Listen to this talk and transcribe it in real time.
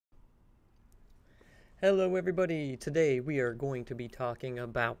Hello everybody! Today we are going to be talking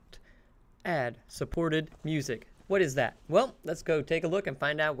about ad-supported music. What is that? Well, let's go take a look and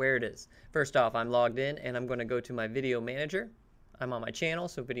find out where it is. First off, I'm logged in and I'm going to go to my video manager. I'm on my channel,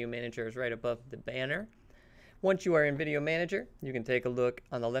 so video manager is right above the banner. Once you are in video manager, you can take a look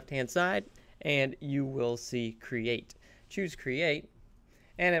on the left hand side and you will see create. Choose create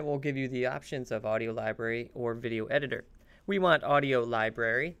and it will give you the options of audio library or video editor. We want audio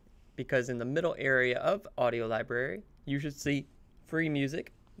library because in the middle area of audio library, you should see free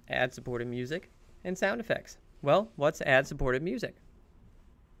music, ad-supported music, and sound effects. Well, what's ad-supported music?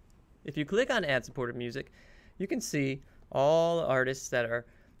 If you click on ad-supported music, you can see all artists that are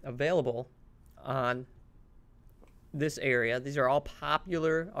available on this area. These are all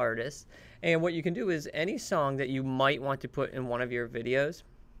popular artists. And what you can do is any song that you might want to put in one of your videos,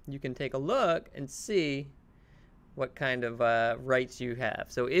 you can take a look and see what kind of rights you have.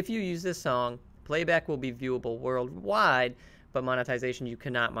 So if you use this song, playback will be viewable worldwide, but monetization, you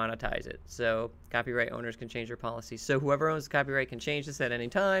cannot monetize it. So copyright owners can change their policy. So whoever owns the copyright can change this at any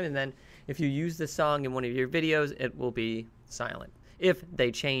time, and then if you use this song in one of your videos, it will be silent if they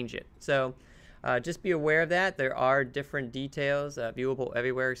change it. So just be aware of that. There are different details, viewable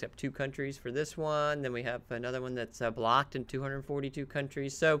everywhere except 2 countries for this one. Then we have another one that's blocked in 242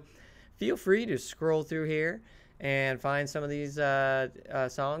 countries. So feel free to scroll through here and find some of these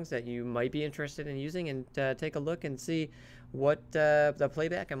songs that you might be interested in using and take a look and see what the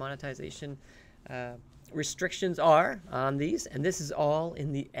playback and monetization restrictions are on these. And this is all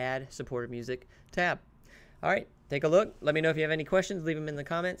in the ad-supported music tab. All right, take a look. Let me know if you have any questions. Leave them in the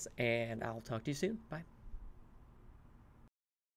comments, and I'll talk to you soon. Bye.